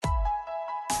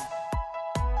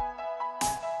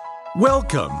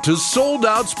Welcome to Sold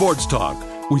Out Sports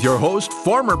Talk with your host,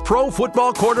 former pro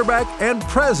football quarterback and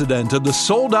president of the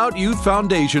Sold Out Youth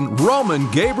Foundation,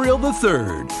 Roman Gabriel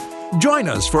III. Join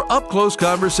us for up-close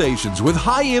conversations with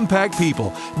high-impact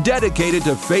people dedicated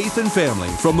to faith and family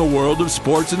from the world of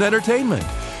sports and entertainment.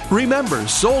 Remember,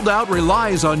 Sold Out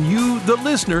relies on you, the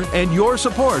listener, and your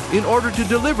support in order to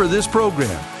deliver this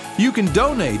program. You can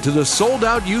donate to the Sold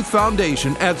Out Youth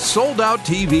Foundation at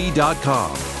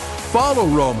soldouttv.com. Follow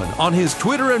Roman on his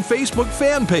Twitter and Facebook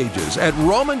fan pages at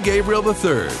Roman Gabriel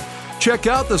III. Check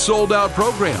out the Sold Out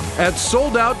program at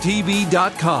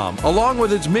soldouttv.com, along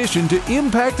with its mission to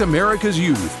impact America's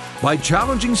youth by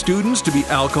challenging students to be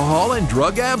alcohol and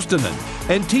drug abstinent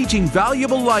and teaching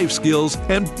valuable life skills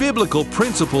and biblical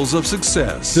principles of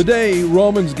success. Today,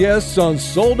 Roman's guests on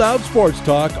Sold Out Sports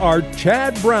Talk are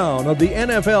Chad Brown of the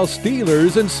NFL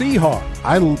Steelers and Seahawks.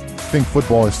 I think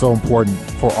football is so important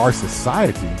for our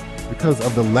society because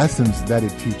of the lessons that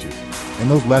it teaches.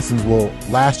 And those lessons will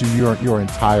last you your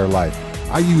entire life.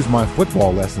 I use my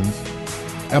football lessons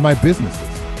at my businesses.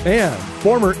 And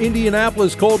former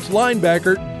Indianapolis Colts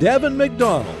linebacker Devon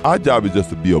McDonald. Our job is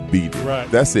just to be obedient.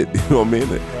 Right. That's it. You know what I mean?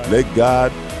 Right. Let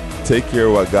God take care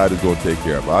of what God is going to take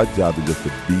care of. Our job is just to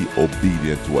be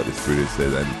obedient to what the Spirit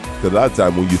says. And a lot of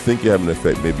times when you think you're having an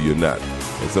effect, maybe you're not.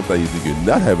 And sometimes you think you're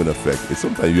not having an effect, and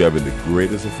sometimes you're having the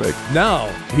greatest effect. Now,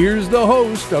 here's the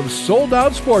host of Sold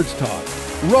Out Sports Talk,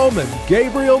 Roman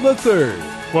Gabriel III.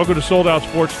 Welcome to Sold Out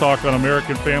Sports Talk on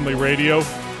American Family Radio.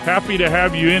 Happy to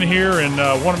have you in here, and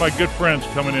one of my good friends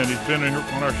coming in. He's been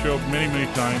on our show many,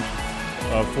 many times.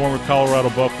 Former Colorado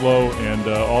Buffalo and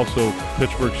also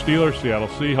Pittsburgh Steelers, Seattle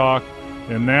Seahawks,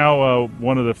 and now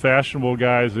one of the fashionable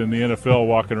guys in the NFL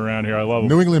walking around here. I love him.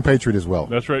 New England Patriot as well.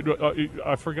 That's right.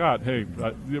 I forgot. Hey,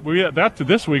 that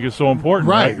this week is so important.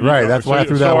 Right. That's why I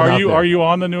threw that one out there. Are you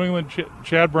on the New England,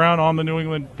 Chad Brown on the New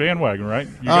England bandwagon, right?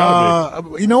 You gotta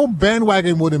be.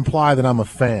 Bandwagon would imply that I'm a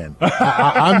fan.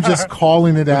 I'm just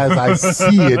calling it as I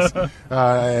see it,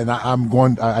 and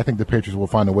I think the Patriots will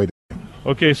find a way to.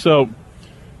 Okay, so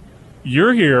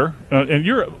you're here, and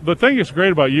the thing that's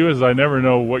great about you is I never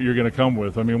know what you're going to come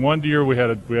with. I mean, one year we had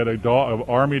a dog, an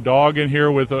Army dog in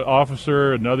here with an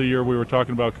officer. Another year we were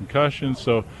talking about concussions.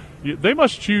 So they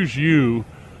must choose you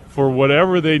for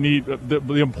whatever they need,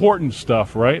 the important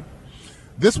stuff, right?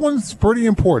 This one's pretty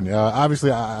important.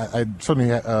 Obviously, I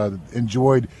certainly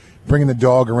enjoyed bringing the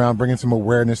dog around, bringing some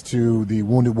awareness to the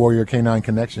Wounded Warrior Canine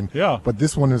Connection. Yeah. But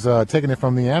this one is taking it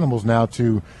from the animals now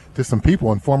to some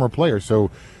people and former players. So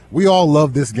we all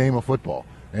love this game of football,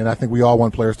 and I think we all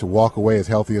want players to walk away as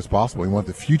healthy as possible. We want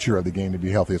the future of the game to be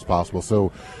healthy as possible.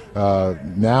 So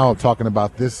now talking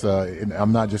about this,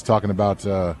 I'm not just talking about,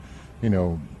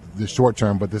 the short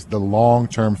term, but the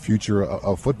long-term future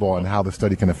of football and how the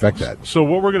study can affect that. So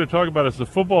what we're going to talk about is the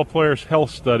football players'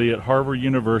 health study at Harvard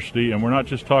University, and we're not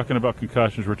just talking about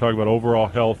concussions. We're talking about overall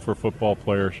health for football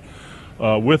players.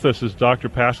 With us is Dr.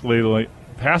 Pascaleone,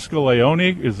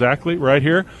 exactly right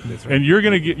here. That's right. And you're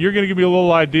going to give me a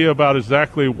little idea about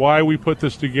exactly why we put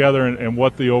this together and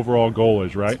what the overall goal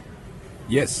is, right?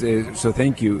 Yes. So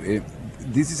thank you.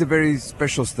 This is a very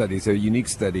special study. It's a unique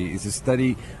study. It's a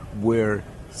study where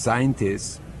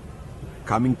scientists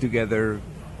coming together,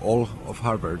 all of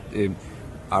Harvard,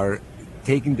 are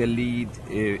taking the lead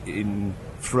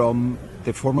from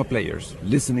the former players,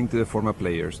 listening to the former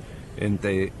players, and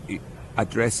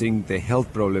addressing the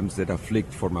health problems that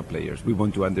afflict former players. We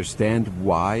want to understand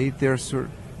why there are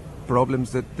certain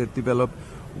problems that develop,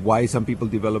 why some people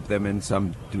develop them and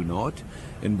some do not,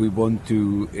 and we want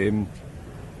to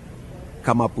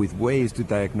come up with ways to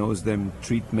diagnose them,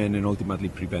 treatment, and ultimately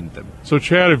prevent them. So,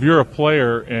 Chad, if you're a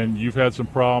player and you've had some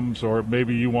problems, or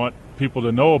maybe you want people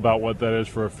to know about what that is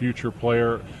for a future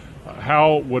player,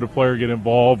 how would a player get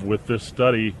involved with this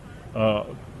study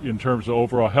in terms of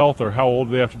overall health, or how old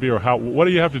do they have to be, or what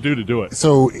do you have to do it?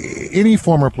 So any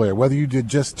former player, whether you did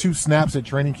just 2 snaps at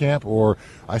training camp, or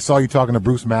I saw you talking to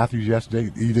Bruce Matthews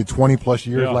yesterday, you did 20-plus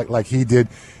years like he did,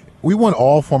 we want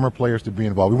all former players to be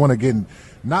involved. We want to get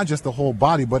not just the whole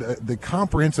body, but the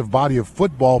comprehensive body of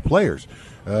football players.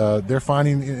 They're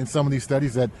finding in some of these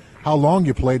studies that how long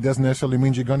you play doesn't necessarily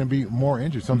mean you're going to be more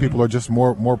injured. Some people are just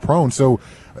more prone. So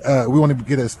we want to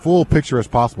get as full picture as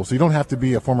possible. So you don't have to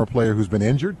be a former player who's been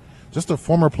injured, just a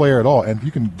former player at all. And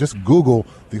you can just Google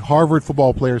the Harvard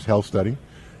Football Players Health Study,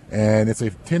 and it's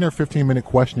a 10 or 15-minute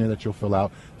questionnaire that you'll fill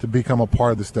out to become a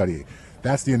part of the study.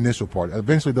 That's the initial part.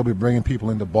 Eventually, they'll be bringing people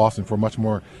into Boston for much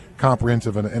more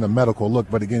comprehensive and a medical look.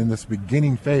 But again, in this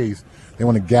beginning phase, they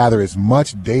want to gather as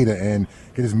much data and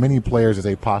get as many players as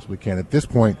they possibly can. At this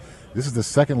point, This is the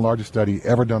second largest study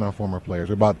ever done on former players.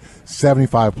 About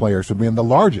 75 players, so being the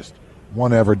largest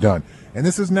one ever done. And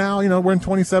this is now, we're in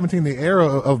 2017, the era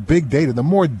of big data. The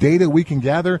more data we can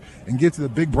gather and get to the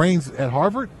big brains at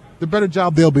Harvard, the better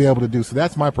job they'll be able to do. So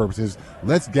that's my purpose, is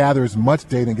let's gather as much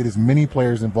data and get as many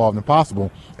players involved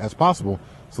as possible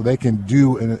so they can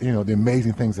do, the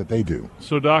amazing things that they do.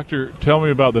 So, Doctor, tell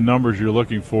me about the numbers you're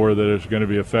looking for that is going to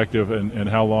be effective, and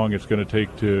how long it's going to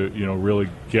take to, really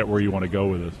get where you want to go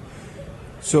with this.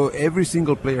 So every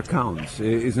single player counts.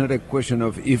 It's not a question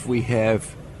of if we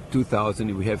have 2,000,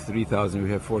 if we have 3,000, if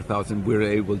we have 4,000, we're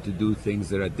able to do things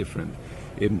that are different.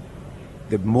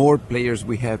 The more players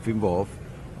we have involved,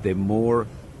 the more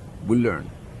we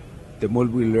learn. The more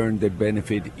we learn that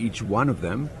benefit each one of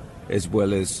them, as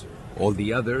well as all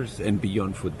the others and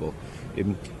beyond football.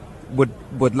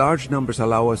 What large numbers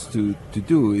allow us to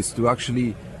do is to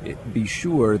actually be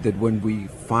sure that when we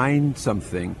find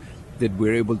something, that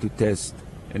we're able to test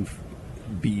and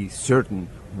be certain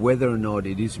whether or not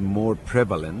it is more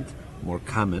prevalent, more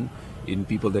common in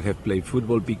people that have played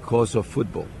football because of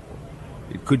football.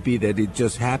 It could be that it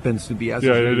just happens to be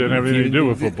associated. Yeah, it didn't have anything to do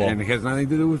with football. And it has nothing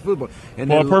to do with football. And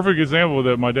a perfect example of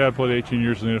that, my dad played 18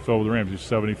 years in the NFL with the Rams. He's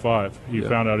 75. He Yeah.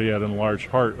 found out he had an enlarged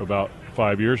heart about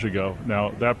 5 years ago.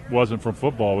 Now, that wasn't from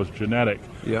football. It was genetic.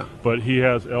 Yeah. But he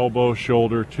has elbow,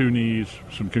 shoulder, 2 knees,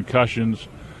 some concussions.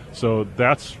 So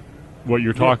that's what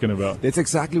you're talking about. That's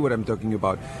exactly what I'm talking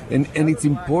about. And it's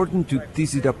important to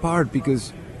tease it apart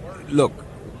because, look,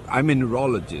 I'm a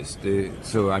neurologist,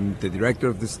 so I'm the director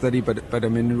of the study, but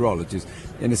I'm a neurologist.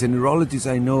 And as a neurologist,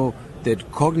 I know that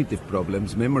cognitive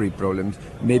problems, memory problems,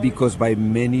 may be caused by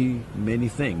many, many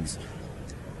things.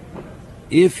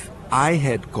 If I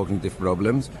had cognitive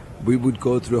problems, we would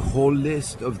go through a whole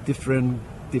list of different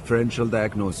differential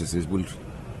diagnoses. We'll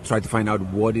try to find out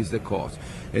what is the cause.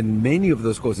 And many of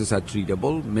those causes are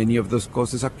treatable, many of those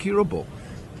causes are curable.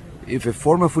 If a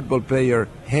former football player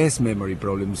has memory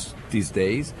problems these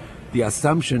days, the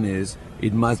assumption is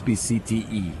it must be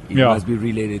CTE. It must be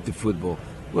related to football.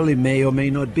 Well, it may or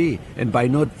may not be. And by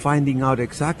not finding out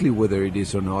exactly whether it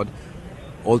is or not,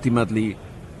 ultimately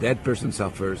that person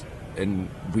suffers and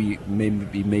we may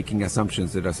be making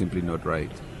assumptions that are simply not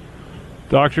right.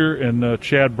 Doctor, and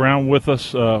Chad Brown with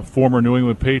us, former New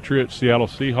England Patriot, Seattle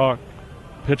Seahawk,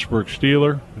 Pittsburgh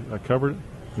Steeler. I covered it.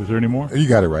 Is there any more? You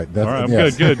got it right. All right,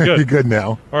 yes. good. You're good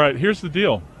now. All right, here's the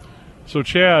deal. So,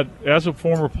 Chad, as a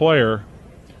former player,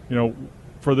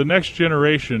 for the next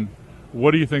generation,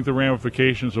 what do you think the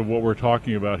ramifications of what we're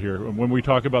talking about here when we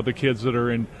talk about the kids that are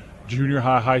in junior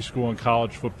high, high school, and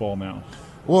college football now?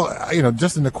 Well,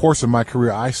 just in the course of my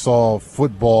career, I saw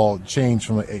football change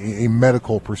from a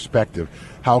medical perspective,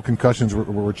 how concussions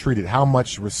were treated, how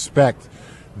much respect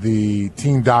the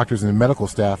team doctors and the medical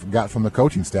staff got from the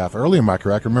coaching staff. Early in my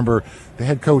career, I can remember the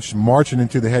head coach marching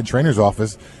into the head trainer's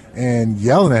office and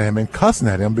yelling at him and cussing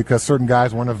at him because certain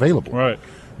guys weren't available. Right.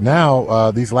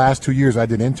 Now, these last 2 years, I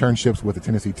did internships with the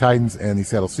Tennessee Titans and the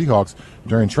Seattle Seahawks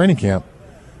during training camp.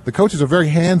 The coaches are very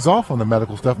hands-off on the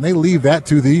medical stuff, and they leave that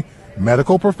to the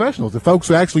medical professionals, the folks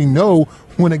who actually know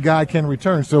when a guy can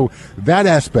return. So that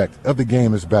aspect of the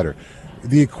game is better.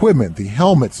 The equipment, the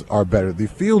helmets are better. The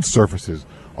field surfaces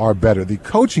are better. The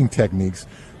coaching techniques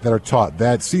that are taught,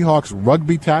 that Seahawks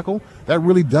rugby tackle, that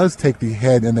really does take the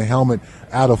head and the helmet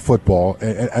out of football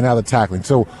and out of tackling.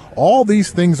 So all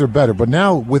these things are better. But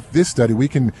now with this study, we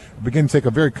can begin to take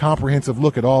a very comprehensive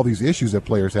look at all these issues that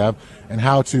players have and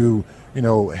how to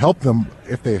help them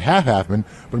if they have happened,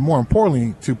 but more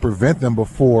importantly, to prevent them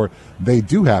before they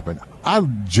do happen. I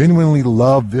genuinely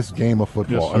love this game of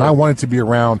football, and I want it to be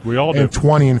around in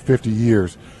 20 and 50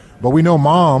 years. But we know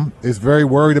Mom is very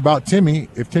worried about Timmy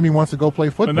if Timmy wants to go play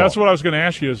football. And that's what I was going to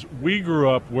ask you is we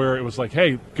grew up where it was like,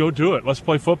 hey, go do it. Let's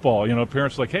play football.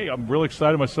 Parents are like, hey, I'm really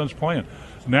excited my son's playing.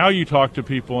 Now you talk to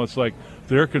people, and it's like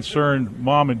they're concerned,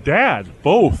 Mom and Dad,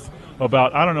 both,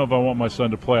 about, I don't know if I want my son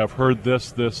to play. I've heard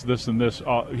this, and this.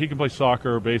 He can play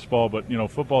soccer or baseball, but,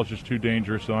 football is just too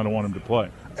dangerous, so I don't want him to play.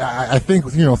 I think,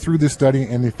 through this study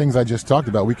and the things I just talked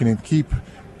about, we can keep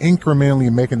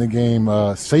incrementally making the game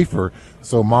safer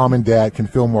so Mom and Dad can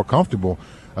feel more comfortable.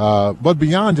 But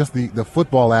beyond just the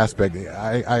football aspect,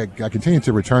 I continue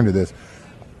to return to this.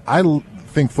 I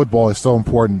think football is so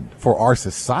important for our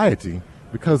society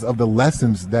because of the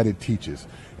lessons that it teaches.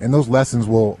 And those lessons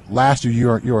will last you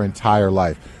your entire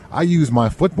life. I use my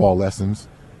football lessons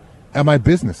at my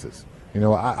businesses.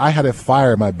 I had a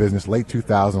fire in my business late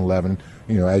 2011.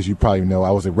 As you probably know,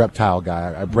 I was a reptile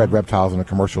guy. I bred reptiles on a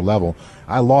commercial level.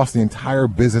 I lost the entire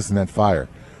business in that fire.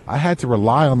 I had to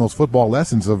rely on those football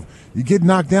lessons of you get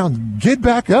knocked down, get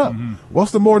back up.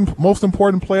 What's the most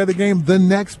important play of the game? The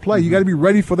next play. You got to be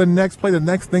ready for the next play, the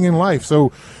next thing in life.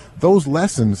 So those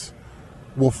lessons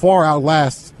will far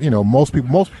outlast, most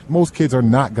people. Most kids are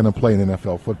not going to play in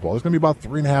NFL football. There's going to be about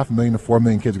 3.5 million to 4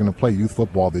 million kids are going to play youth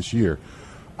football this year.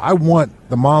 I want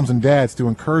the moms and dads to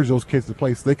encourage those kids to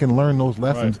play so they can learn those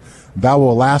lessons that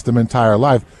will last them entire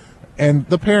life. And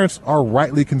the parents are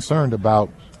rightly concerned about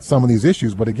some of these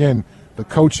issues. But again, the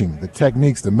coaching, the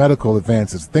techniques, the medical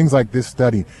advances, things like this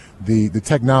study, the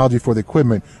technology for the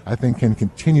equipment, I think can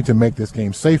continue to make this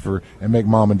game safer and make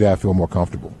mom and dad feel more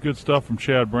comfortable. Good stuff from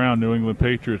Chad Brown, New England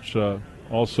Patriots,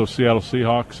 also Seattle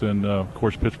Seahawks, and, of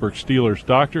course, Pittsburgh Steelers.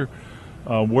 Doctor,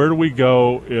 where do we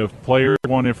go if players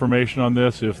want information on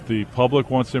this, if the public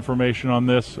wants information on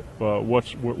this?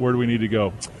 Where do we need to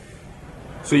go?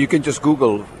 So you can just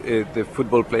Google the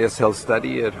Football Players Health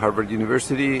Study at Harvard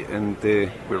University, and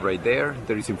we're right there.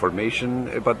 There is information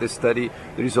about the study.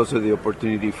 There is also the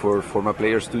opportunity for former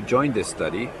players to join the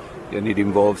study, and it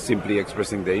involves simply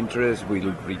expressing the interest.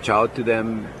 We'll reach out to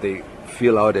them. They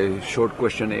fill out a short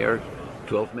questionnaire,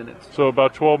 12 minutes. So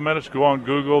about 12 minutes, go on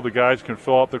Google. The guys can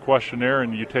fill out the questionnaire,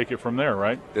 and you take it from there,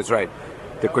 right? That's right.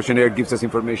 The questionnaire gives us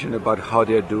information about how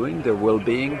they're doing, their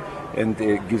well-being, and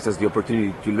it gives us the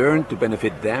opportunity to learn, to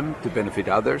benefit them, to benefit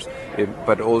others,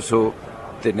 but also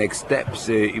the next steps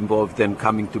involve them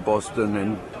coming to Boston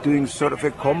and doing sort of a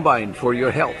combine for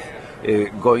your health,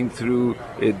 going through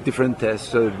different tests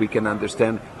so that we can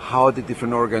understand how the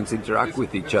different organs interact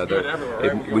with each other,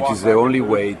 which is the only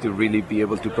way to really be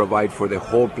able to provide for the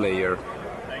whole player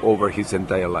over his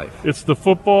entire life. It's the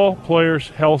Football Players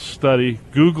Health Study.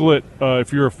 Google it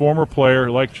if you're a former player.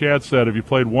 Like Chad said, if you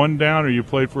played one down or you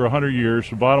played for 100 years,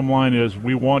 the bottom line is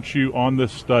we want you on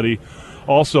this study.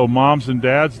 Also, moms and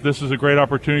dads, this is a great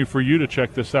opportunity for you to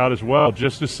check this out as well,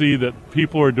 just to see that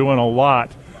people are doing a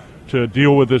lot to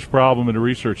deal with this problem and to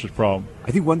research this problem.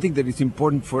 I think one thing that is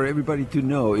important for everybody to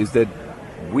know is that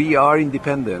we are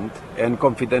independent and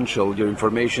confidential. Your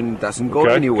information doesn't go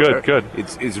anywhere. Good.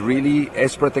 It's really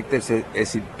as protected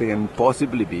as it can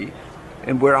possibly be.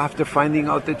 And we're after finding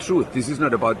out the truth. This is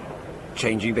not about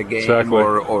changing the game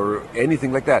or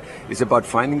anything like that. It's about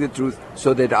finding the truth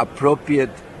so that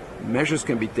appropriate measures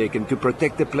can be taken to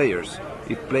protect the players.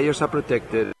 If players are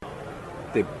protected,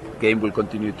 the game will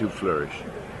continue to flourish.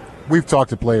 We've talked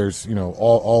to players,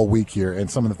 all week here, and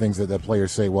some of the things that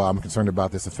players say, well, I'm concerned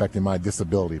about this affecting my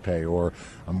disability pay, or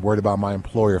I'm worried about my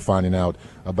employer finding out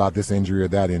about this injury or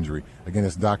that injury. Again,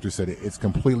 as the doctor said, it's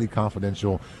completely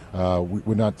confidential.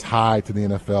 We're not tied to the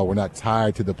NFL. We're not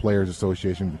tied to the Players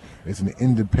Association. It's an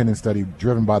independent study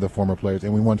driven by the former players,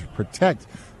 and we want to protect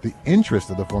the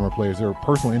interest of the former players. Their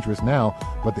personal interest now,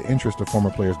 but the interest of former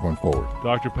players going forward.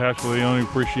 Dr. Patriglione,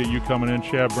 appreciate you coming in.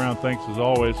 Chad Brown, thanks as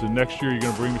always. And next year you're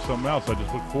going to bring me something else. I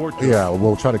just look forward to it. Yeah,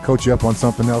 we'll try to coach you up on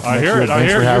something else next year.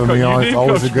 Thanks for having me on. It's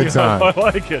always a good time. I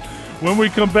like it. When we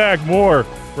come back, more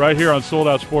right here on Sold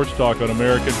Out Sports Talk on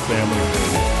American Family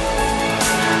Radio.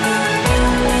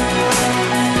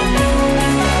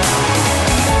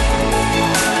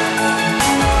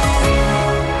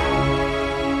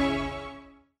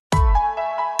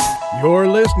 You're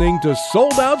listening to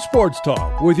Sold Out Sports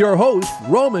Talk with your host,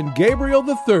 Roman Gabriel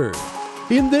III.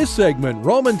 In this segment,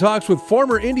 Roman talks with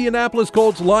former Indianapolis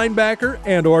Colts linebacker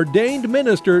and ordained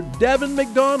minister Devon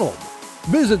McDonald.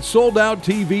 Visit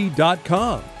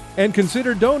soldouttv.com and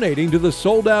consider donating to the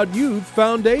Sold Out Youth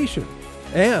Foundation.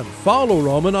 And follow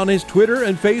Roman on his Twitter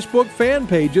and Facebook fan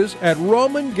pages at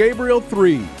Roman Gabriel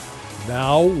III.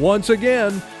 Now, once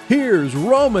again, here's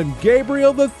Roman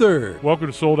Gabriel III. Welcome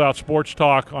to Sold Out Sports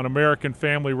Talk on American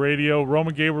Family Radio.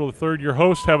 Roman Gabriel III, your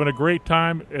host, having a great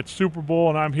time at Super Bowl,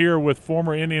 and I'm here with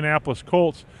former Indianapolis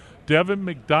Colts, Devon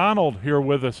McDonald, here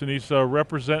with us, and he's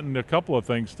representing a couple of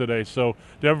things today. So,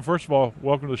 Devon, first of all,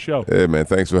 welcome to the show. Hey, man,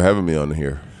 thanks for having me on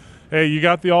here. Hey, you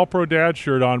got the All-Pro Dad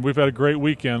shirt on. We've had a great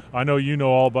weekend. I know you know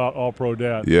all about All-Pro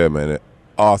Dad. Yeah, man,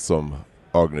 awesome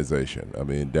organization. I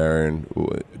mean, Darren,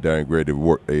 great the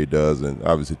work that he does, and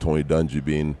obviously Tony Dungy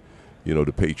being,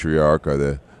 the patriarch or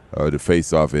the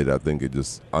face of it. I think it's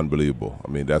just unbelievable.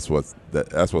 I mean, that's what's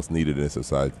needed in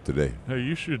society today. Hey,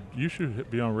 you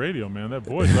should be on radio, man. That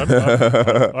voice,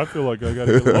 I feel like I got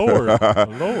to get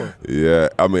lower. Yeah,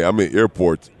 I mean, I'm in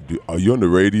airports. Are you on the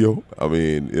radio? I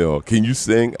mean, can you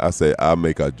sing? I say I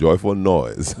make a joyful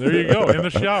noise. There you go, in the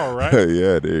shower, right?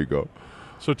 Yeah, there you go.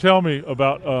 So tell me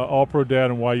about All-Pro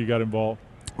Dad and why you got involved.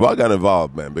 Well, I got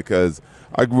involved, man, because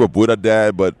I grew up with a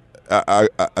dad, but I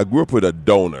grew up with a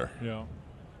donor. Yeah.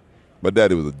 My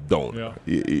daddy was a donor.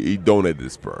 Yeah. He donated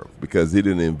his sperm because he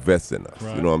didn't invest in us.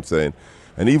 Right. You know what I'm saying?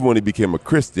 And even when he became a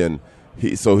Christian,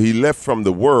 he left from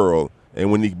the world,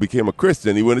 and when he became a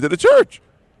Christian, he went into the church.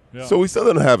 Yeah. So we still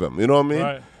didn't have him, you know what I mean?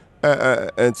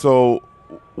 Right. And so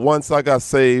once I got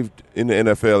saved in the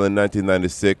NFL in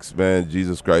 1996, man,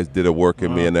 Jesus Christ did a work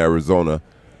in me in Arizona.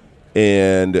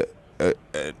 And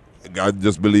I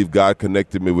just believe God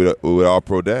connected me with our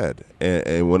pro dad.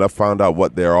 And when I found out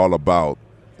what they're all about,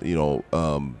 you know,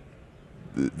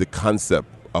 the concept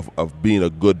of being a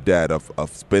good dad, of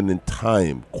spending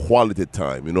time, quality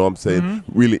time, you know what I'm saying?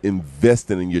 Mm-hmm. Really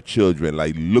investing in your children,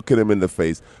 like looking them in the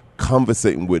face,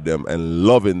 conversating with them, and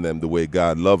loving them the way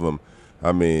God loved them.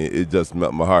 I mean, it just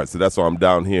melted my heart. So that's why I'm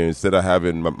down here. Instead of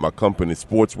having my company,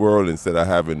 Sports World, instead of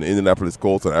having the Indianapolis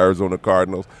Colts and Arizona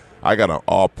Cardinals, I got an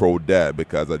all-pro dad,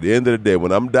 because at the end of the day,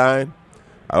 when I'm dying,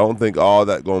 I don't think all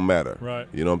that going to matter. Right.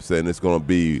 You know what I'm saying? It's going to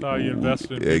be how you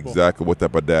invest in exactly people. What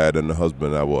type of dad and the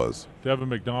husband I was. Devon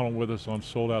McDonald with us on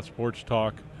Sold Out Sports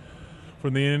Talk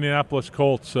from the Indianapolis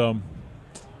Colts.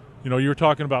 You know, you were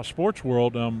talking about Sports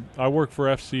World. I worked for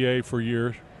FCA for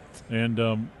years,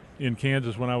 and in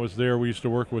Kansas when I was there, we used to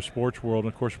work with Sports World.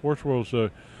 And, of course, Sports World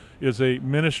is a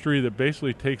ministry that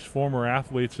basically takes former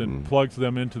athletes and plugs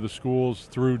them into the schools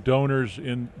through donors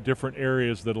in different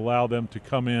areas that allow them to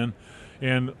come in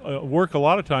and work a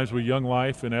lot of times with Young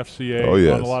Life and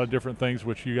FCA on a lot of different things,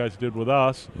 which you guys did with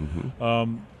us.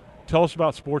 Mm-hmm. Tell us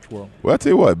about Sports World. Well, I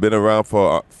tell you what, been around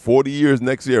for 40 years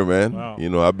next year, man. Wow. You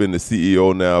know, I've been the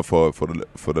CEO now for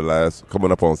the last,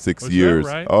 coming up on 6 years.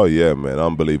 That right? Oh, yeah, man,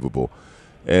 unbelievable.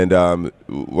 And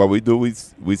what we do,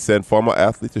 we send former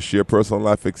athletes to share personal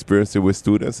life experiences with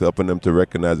students, helping them to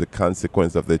recognize the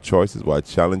consequence of their choices while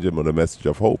challenging them with a message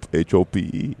of hope,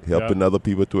 H-O-P-E, helping other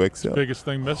people to excel. It's the biggest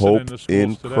thing missing hope in the schools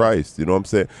in today. Christ, you know what I'm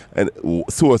saying? And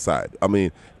suicide. I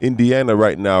mean, Indiana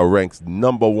right now ranks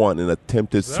number 1 in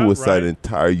attempted suicide in the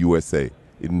entire USA.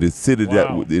 In the city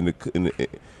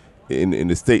in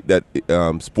the state that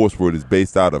Sports World is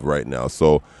based out of right now.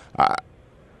 So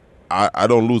I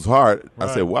don't lose heart. Right.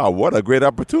 I say, wow, what a great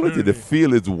opportunity. The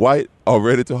field is white, all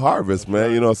ready to harvest, man.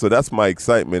 Right. You know, so that's my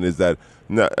excitement, is that,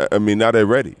 now they're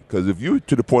ready. Because if you're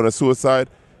to the point of suicide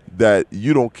that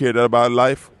you don't care about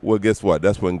life, well, guess what?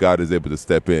 That's when God is able to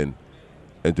step in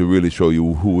and to really show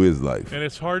you who is life. And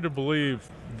it's hard to believe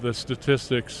the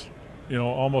statistics. You know,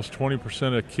 almost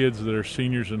 20% of kids that are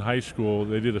seniors in high school,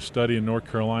 they did a study in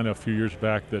North Carolina a few years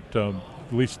back that at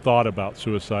least thought about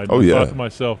suicide. And I thought to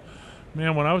myself,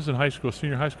 man, when I was in high school,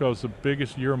 senior high school, it was the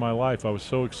biggest year of my life. I was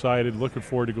so excited, looking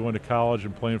forward to going to college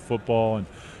and playing football and,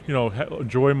 you know,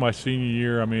 enjoying my senior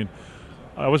year. I mean,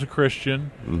 I was a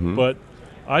Christian, but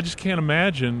I just can't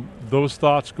imagine those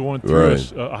thoughts going through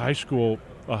a high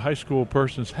school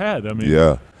person's head. I mean,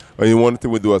 yeah. I mean, one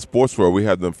thing we do at Sports World, we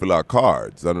have them fill out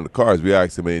cards. Under the cards, we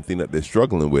ask them anything that they're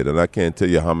struggling with. And I can't tell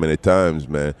you how many times,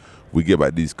 man, we get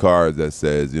back these cards that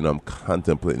says, you know, I'm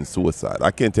contemplating suicide. I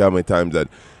can't tell how many times that,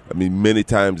 many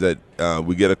times that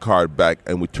we get a card back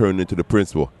and we turn it into the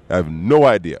principal. I have no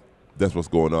idea that's what's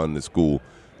going on in the school,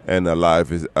 and a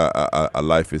life is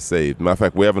saved. Matter of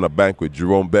fact, we're having a banquet.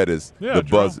 Jerome Bettis, the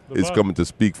Buzz, is coming to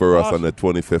speak for us on the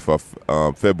 25th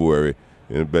of February,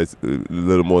 in a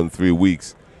little more than 3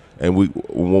 weeks. And we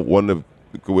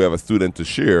have a student to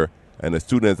share, and the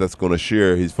student that's going to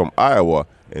share, he's from Iowa,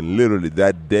 and literally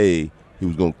that day he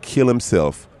was going to kill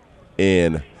himself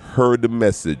and heard the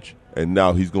message. And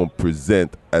now he's going to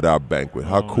present at our banquet.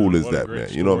 How cool is that, man?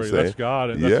 Story. You know what I'm saying? That's God.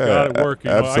 That's God at work.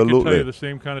 Absolutely. I can tell you the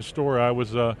same kind of story. I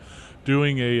was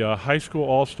doing a high school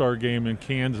all-star game in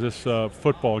Kansas,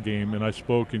 football game, and I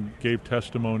spoke and gave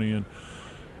testimony. And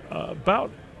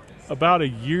about a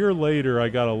year later, I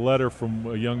got a letter from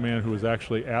a young man who was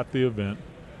actually at the event.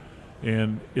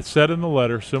 And it said in the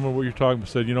letter, similar to what you're talking about,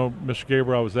 said, you know, Mr.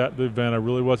 Gabriel, I was at the event. I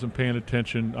really wasn't paying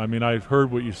attention. I mean, I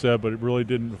heard what you said, but it really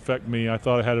didn't affect me. I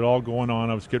thought I had it all going on.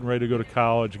 I was getting ready to go to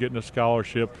college, getting a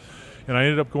scholarship. And I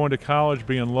ended up going to college,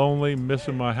 being lonely,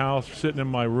 missing my house, sitting in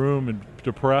my room and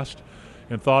depressed,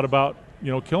 and thought about,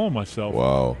 you know, killing myself.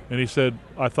 Wow. And he said,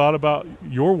 I thought about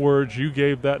your words you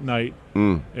gave that night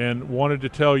and wanted to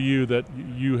tell you that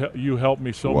you helped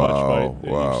me so much.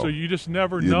 So you just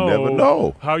never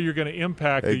know how you're going to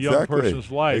impact a young person's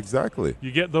life. Exactly.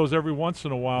 You get those every once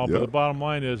in a while, but the bottom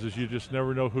line is you just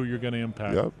never know who you're going to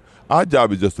impact. Yep. Our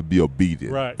job is just to be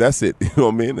obedient. Right. That's it. You know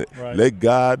what I mean? Right. Let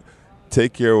God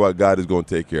take care of what God is going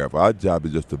to take care of. Our job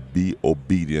is just to be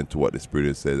obedient to what the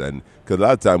Spirit says. And because a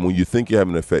lot of times when you think you're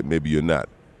having an effect, maybe you're not.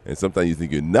 And sometimes you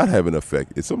think you're not having an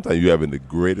effect. It's sometimes you're having the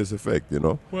greatest effect, you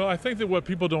know? Well, I think that what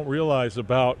people don't realize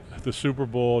about the Super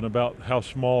Bowl and about how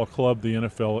small a club the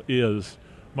NFL is,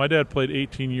 My dad played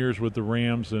 18 years with the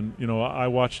Rams, and, I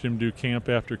watched him do camp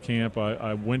after camp.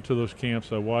 I went to those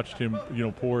camps. I watched him,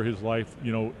 pour his life,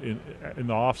 in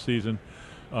the off season.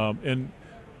 And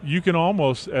you can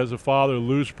almost, as a father,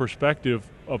 lose perspective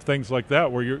of things like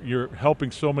that, where you're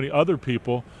helping so many other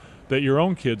people that your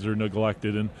own kids are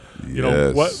neglected. And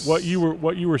what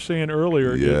you were saying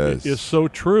earlier is so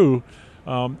true.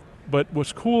 But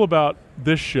what's cool about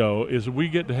this show is we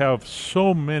get to have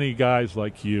so many guys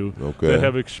like you that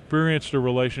have experienced a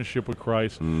relationship with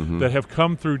Christ, that have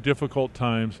come through difficult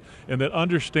times, and that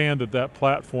understand that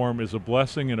platform is a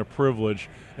blessing and a privilege.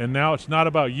 And now it's not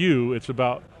about you; it's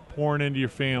about pouring into your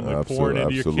family, pouring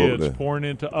into your kids, pouring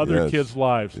into other kids'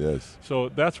 lives. Yes. So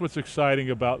that's what's exciting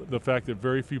about the fact that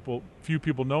few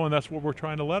people know, and that's what we're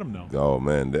trying to let them know. Oh,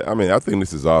 man. I mean, I think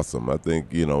this is awesome. I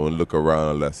think, when you look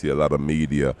around, I see a lot of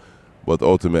media, but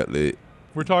ultimately,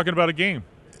 we're talking about a game.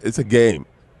 It's a game.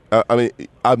 I mean,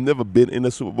 I've never been in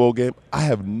a Super Bowl game. I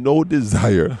have no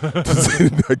desire to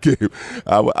sit in that game.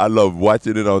 I love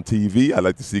watching it on TV. I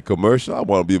like to see commercial. I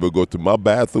want to be able to go to my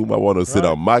bathroom. I want to sit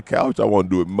on my couch. I want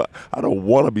to do it. I don't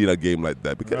want to be in a game like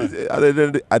that because at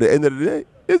the end of the day,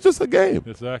 it's just a game.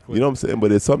 Exactly. You know what I'm saying? But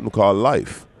there's something called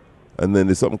life, and then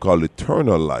there's something called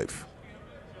eternal life.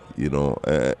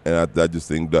 And I just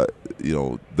think that,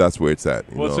 that's where it's at.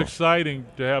 It's exciting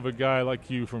to have a guy like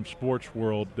you from Sports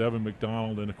World, Devon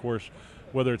McDonald, and, of course,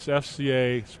 whether it's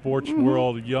FCA, Sports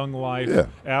World, Young Life,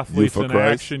 Athletes in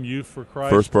Action, Youth for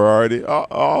Christ. First Priority,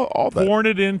 all that. Pouring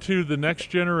it into the next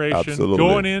generation, Absolutely.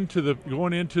 going into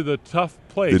the tough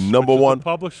place, the number one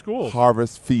public schools.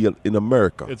 harvest field in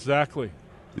America. Exactly.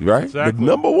 Right? Exactly. The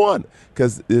number one,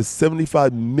 because there's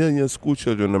 75 million school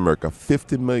children in America,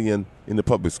 50 million in the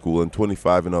public school and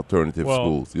 25 in alternative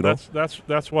schools.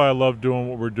 That's why I love doing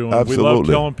what we're doing. Absolutely. We love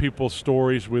telling people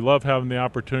stories. We love having the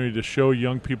opportunity to show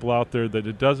young people out there that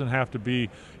it doesn't have to be,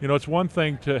 it's one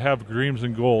thing to have dreams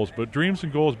and goals, but dreams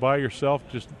and goals by yourself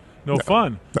just no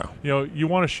fun. No. You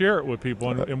want to share it with people,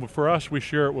 and for us, we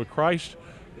share it with Christ.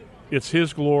 It's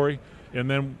His glory. And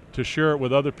then to share it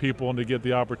with other people and to get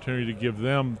the opportunity to give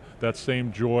them that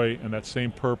same joy and that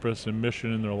same purpose and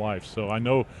mission in their life. So I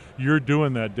know you're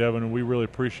doing that, Devon, and we really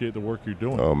appreciate the work you're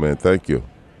doing. Oh, man, thank you.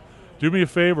 Do me a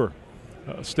favor.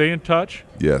 Stay in touch.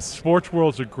 Yes. Sports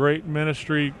World's a great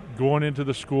ministry going into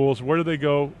the schools. Where do they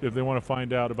go if they want to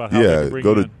find out about how they can bring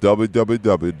go in? to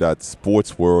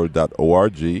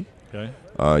www.sportsworld.org. Okay.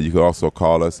 You can also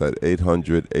call us at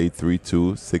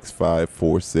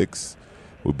 800-832-6546.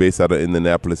 We're based out of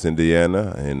Indianapolis,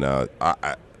 Indiana, and I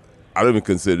don't even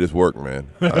consider this work, man.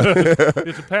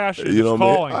 It's a passion. It's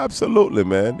calling. Man? Absolutely,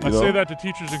 man. I say that to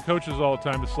teachers and coaches all the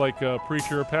time. It's like a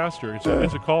preacher or pastor. It's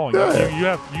a calling.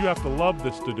 Yeah. You have to love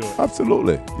this to do it.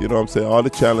 Absolutely. You know what I'm saying? All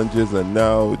the challenges, and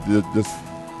now just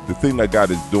the thing that God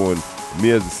is doing,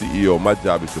 me as a CEO, my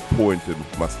job is to pour into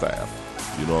my staff.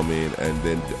 You know what I mean? And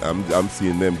then I'm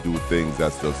seeing them do things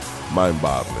that's just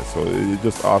mind-boggling. So it's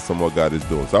just awesome what God is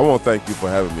doing. So I want to thank you for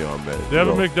having me on, man.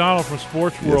 Devon McDonald from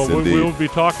Sports World. Yes, we will be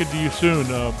talking to you soon.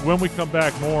 When we come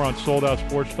back, more on Sold Out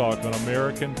Sports Talk on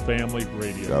American Family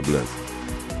Radio. God bless.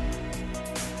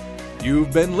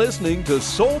 You've been listening to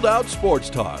Sold Out Sports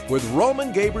Talk with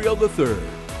Roman Gabriel III.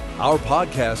 Our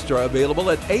podcasts are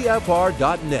available at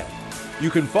afr.net. You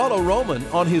can follow Roman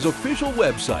on his official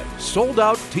website,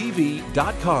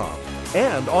 soldouttv.com,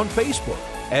 and on Facebook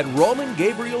at Roman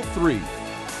Gabriel 3.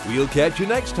 We'll catch you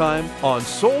next time on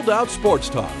Sold Out Sports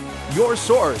Talk, your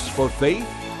source for faith,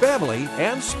 family,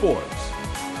 and sports.